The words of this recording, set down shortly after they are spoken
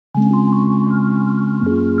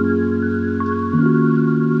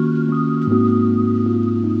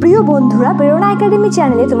বন্ধুরা, প্রেরণা একাডেমি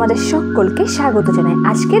চ্যানেলে তোমাদের সকলকে স্বাগত জানাই।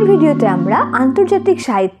 আজকের ভিডিওতে আমরা আন্তর্জাতিক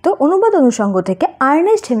সাহিত্য অনুবাদ অনুষঙ্গ থেকে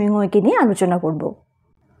আর্নেস্ট হেমিংওয়েকে নিয়ে আলোচনা করব।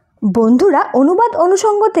 বন্ধুরা, অনুবাদ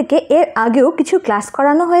অনুষঙ্গ থেকে এর আগেও কিছু ক্লাস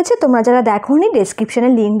করানো হয়েছে। তোমরা যারা দেখোনি, ডেসক্রিপশনে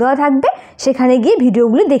লিঙ্ক দেওয়া থাকবে, সেখানে গিয়ে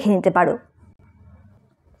ভিডিওগুলো দেখে নিতে পারো।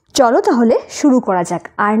 চলো তাহলে শুরু করা যাক।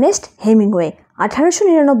 আর্নেস্ট হেমিংওয়ে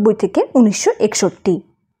 1899 থেকে 1961।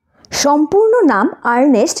 সম্পূর্ণ নাম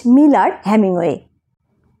আর্নেস্ট মিলার হেমিংওয়ে।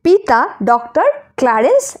 পিতা ডক্টর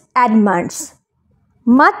ক্লারেন্স অ্যাডমান্ডস,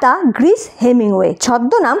 মাতা গ্রিস হেমিংওয়ে,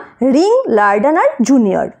 ছদ্মনাম রিং লার্ডানার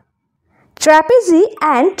জুনিয়র। ট্র্যাপেজি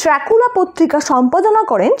অ্যান্ড ট্র্যাকুলা পত্রিকা সম্পাদনা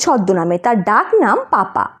করেন ছদ্মনামে, তার ডাক নাম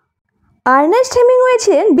পাপা। আর্নেস্ট হেমিংওয়ে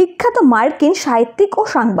ছিলেন বিখ্যাত মার্কিন সাহিত্যিক ও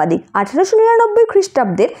সাংবাদিক। 1899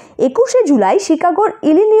 খ্রিস্টাব্দের 21শে জুলাই শিকাগোর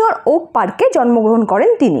ইলিনিয়র ওক পার্কে জন্মগ্রহণ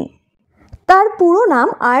করেন তিনি। তার পুরো নাম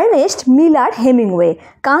আর্নেস্ট মিলার হেমিংওয়ে।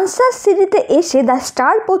 কানসাস সিটিতে এসে দ্য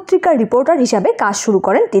স্টার পত্রিকার রিপোর্টার হিসাবে কাজ শুরু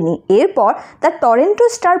করেন তিনি। এরপর দ্য টরন্টো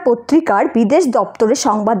স্টার পত্রিকার বিদেশ দপ্তরের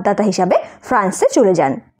সংবাদদাতা হিসাবে ফ্রান্সে চলে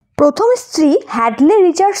যান। প্রথম স্ত্রী হ্যাডলে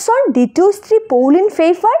রিচার্ডসন, দ্বিতীয় স্ত্রী পৌলিন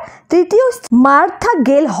ফেইফার, তৃতীয় মার্থা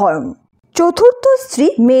গেল হর্ন, চতুর্থ স্ত্রী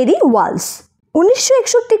মেরি ওয়ালস।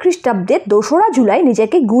 1961 খ্রিস্টাব্দের 2রা জুলাই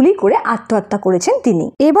নিজেকে গুলি করে আত্মহত্যা করেছেন তিনি।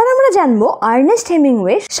 এবার আমরা জানবো আর্নেস্ট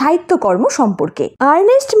হেমিংওয়ে সাহিত্যকর্ম সম্পর্কে।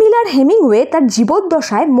 আর্নেস্ট মিলার হেমিংওয়ে তার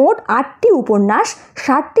জীবদ্দশায় মোট 8টি উপন্যাস,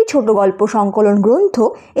 7টি ছোট গল্প সংকলন গ্রন্থ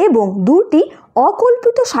এবং 2টি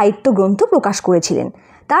অকল্পিত সাহিত্য গ্রন্থ প্রকাশ করেছিলেন।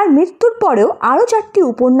 তার মৃত্যুর পরেও আরও 4টি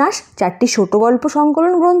উপন্যাস, 4টি ছোট গল্প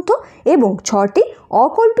সংকলন গ্রন্থ এবং 6টি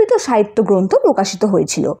অকল্পিত সাহিত্য গ্রন্থ প্রকাশিত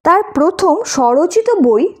হয়েছিল। তার প্রথম স্বরচিত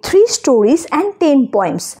বই 3 স্টোরিজ অ্যান্ড 10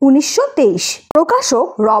 পয়েমস 1923, প্রকাশক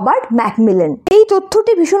রবার্ট ম্যাকমিলান। এই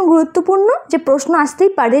তথ্যটি ভীষণ গুরুত্বপূর্ণ, যে প্রশ্ন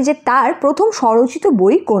আসতেই পারে যে তার প্রথম স্বরচিত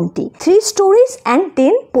বই কোনটি। 3 স্টোরিজ অ্যান্ড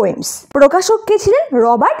 10 পয়েমস, প্রকাশক কে ছিলেন?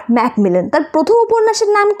 Robert McMillan. তার প্রথম উপন্যাসের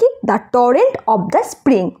নাম কি? The torrent of the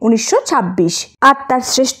spring 1926। আর তার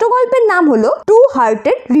শ্রেষ্ঠ গল্পের নাম হলো টু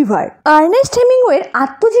হার্টেড রিভার। আর্নেস্ট হেমিংওয়ের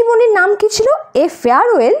আত্মজীবনীর নাম কি ছিল? A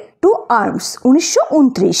farewell to arms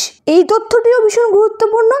 1929। এই তথ্যটিও ভীষণ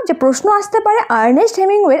গুরুত্বপূর্ণ, যে প্রশ্ন আসতে পারে আর্নেস্ট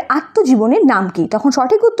হেমিংওয়ের আত্মজীবনীর নাম কি। তখন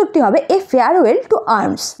সঠিক উত্তরটি হবে এ ফেয়ারওয়েল টু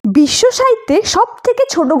আর্মস। বিশ্ব সাহিত্যে সব থেকে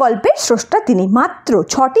ছোট গল্পের স্রষ্টা তিনি। মাত্র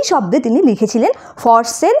 6টি শব্দে তিনি লিখেছিলেন for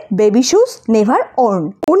sale, baby shoes, never worn.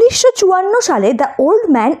 1954 সালে the old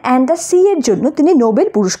man and the sea এর জন্য তিনি নোবেল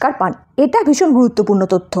পুরস্কার পান। এটা ভীষণ গুরুত্বপূর্ণ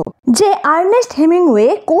তথ্য, যে আর্নেস্ট হেমিংওয়ে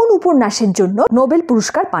কোন উপন্যাসের জন্য নোবেল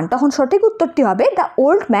পুরস্কার পান। তখন সঠিক উত্তরটি হবে the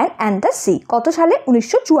old man and the sea. কত সালে?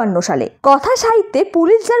 1954 সালে। কথা সাহিত্যে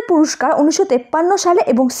পুলিৎজার পুরস্কার 1953 সালে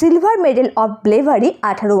এবং সিলভার মেডেল অফ ব্রেভারি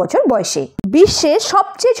 18 বছর বয়সে। বিশ্বের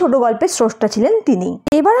সবচেয়ে ছোট গল্পের স্রষ্টা ছিলেন তিনি।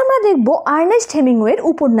 এবার আমরা দেখব আর্নেস্ট হেমিংওয়ের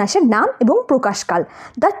উপন্যাসের নাম এবং প্রকাশকাল।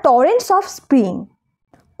 The torrents of spring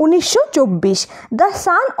 1924, the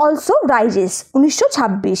sun also rises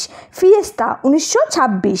 1926, Fiesta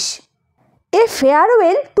 1926, a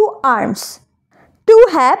farewell to arms, to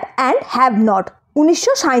have and have not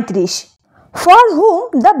 1937, for hmm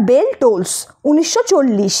the bell tours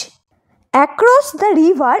 1940, across the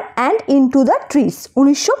river and into the trees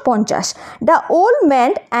 1950, the old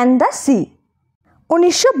man and the sea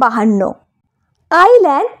 1952,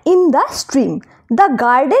 island in the stream, the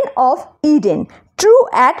garden of Eden, true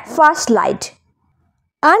at first light,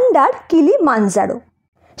 under Kilimanjaro.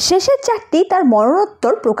 শেষের 4টি তার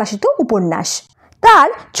মরণোত্তর প্রকাশিত উপন্যাস। তার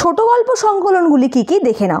ছোট গল্প সংকলনগুলি কি কি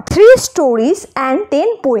দেখে নাও। 3 stories and 10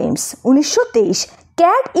 poems 1923,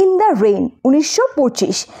 cat in the rain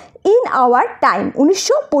 1925, in our time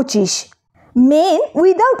 1925, main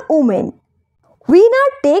without women, winner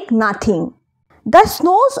take nothing, the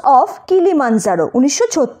snows of Kilimanjaro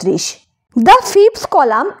 1936, the fifth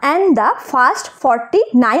column and the first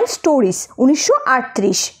 49 stories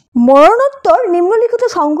 1938। মরণোত্তর নিম্নলিখিত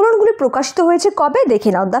সংকলনগুলি প্রকাশিত হয়েছে কবে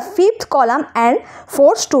দেখে নাও। The fifth column and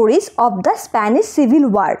 4 stories of the Spanish civil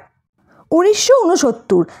war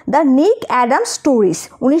 1969, the নিক Adams stories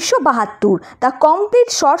 1972, the complete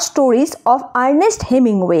short stories of Ernest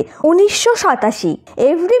Hemingway 1987,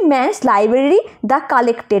 every man's library the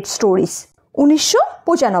collected stories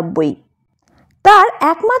 1995। তার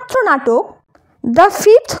একমাত্র নাটক দ্য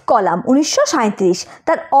ফিফথ কলাম 1937।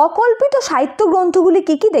 তার অকল্পিত সাহিত্য গ্রন্থগুলি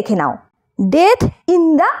কি কি দেখে নাও। Death in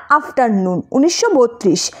the afternoon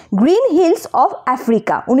 1932, green hills of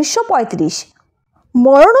Africa 1935।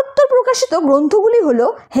 মরণোত্তর প্রকাশিত গ্রন্থগুলি হল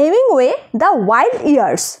Hemingway the wild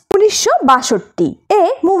years 1962, A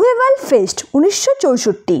movable fest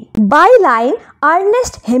 1964, by line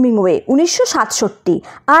Ernest Hemingway 1967,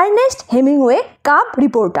 Ernest Hemingway cup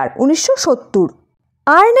reporter 1970,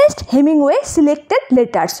 Ernest Hemingway selected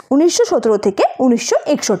letters 1917 থেকে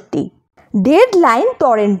 1961। Deadline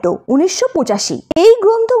Toronto 1985। এই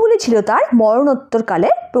গ্রন্থগুলি ছিল তার মরণোত্তরকালে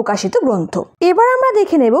প্রকাশিত গ্রন্থ। এবার আমরা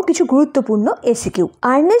দেখে নেব কিছু গুরুত্বপূর্ণ এসিকিউ।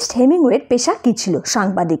 আর্নেস্ট হেমিংওয়ের পেশা কি ছিল?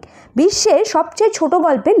 সাংবাদিক। বিশ্বের সবচেয়ে ছোট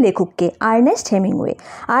গল্পের লেখককে? Ernest Hemingway.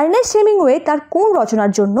 আর্নেস্ট হেমিংওয়ে তার কোন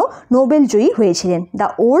রচনার জন্য নোবেল জয়ী হয়েছিলেন? The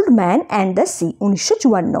old man and the sea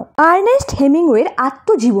 1954। Ernst হেমিংওয়ের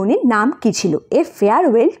আত্মজীবনীর নাম কি ছিল? A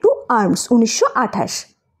farewell to arms 1928।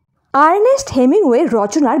 Ernst হেমিংওয়ের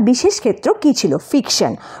রচনার বিশেষ ক্ষেত্র কি ছিল?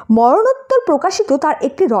 ফিকশন। মরণোত্তর প্রকাশিত তার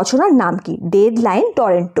একটি রচনার নাম কি? Deadline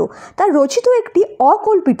Toronto. তার রচিত একটি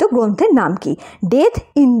অকল্পিত গ্রন্থের নাম কি? Death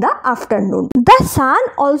in the afternoon. The sun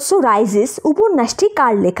also rises উপন্যাসটি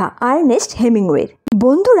কার লেখা? আর্নেস্ট হেমিংওয়ের।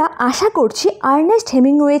 বন্ধুরা, আশা করছি আর্নেস্ট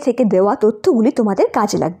হেমিংওয়ে থেকে দেওয়া তথ্যগুলি তোমাদের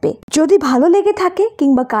কাজে লাগবে। যদি ভালো লেগে থাকে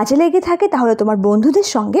কিংবা কাজে লেগে থাকে তাহলে তোমার বন্ধুদের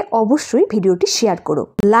সঙ্গে অবশ্যই ভিডিওটি শেয়ার করো।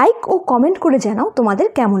 লাইক ও কমেন্ট করে জানাও তোমাদের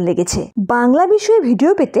কেমন লেগেছে। বাংলা বিষয়ে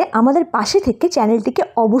ভিডিও পেতে আমাদের পাশে থেকে চ্যানেলটিকে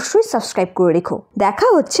অবশ্যই সাবস্ক্রাইব করে রেখো। দেখা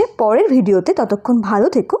হচ্ছে পরের ভিডিওতে। ততক্ষণ ভালো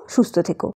থেকো, সুস্থ থেকো।